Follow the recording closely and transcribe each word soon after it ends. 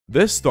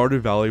This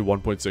Stardew Valley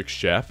 1.6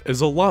 chef is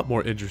a lot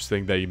more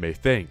interesting than you may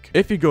think.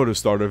 If you go to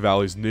Stardew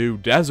Valley's new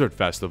Desert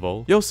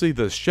Festival, you'll see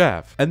this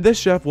chef, and this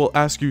chef will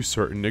ask you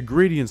certain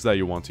ingredients that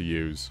you want to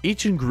use.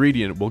 Each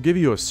ingredient will give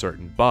you a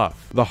certain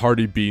buff. The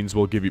hearty beans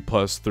will give you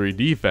 +3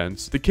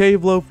 defense, the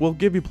cave loaf will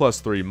give you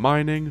 +3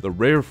 mining, the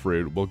rare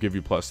fruit will give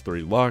you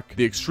 +3 luck,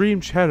 the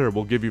extreme cheddar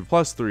will give you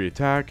 +3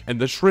 attack, and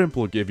the shrimp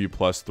will give you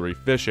 +3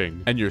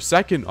 fishing. And your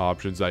second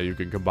options that you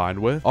can combine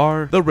with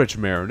are the rich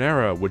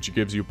marinara, which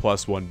gives you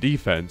 +1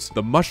 defense,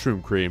 the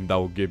mushroom cream that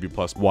will give you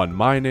 +1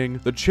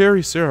 mining, the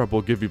cherry syrup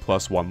will give you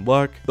 +1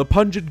 luck, the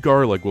pungent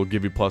garlic will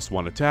give you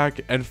 +1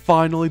 attack, and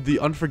finally the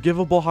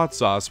unforgivable hot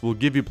sauce will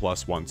give you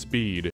 +1 speed.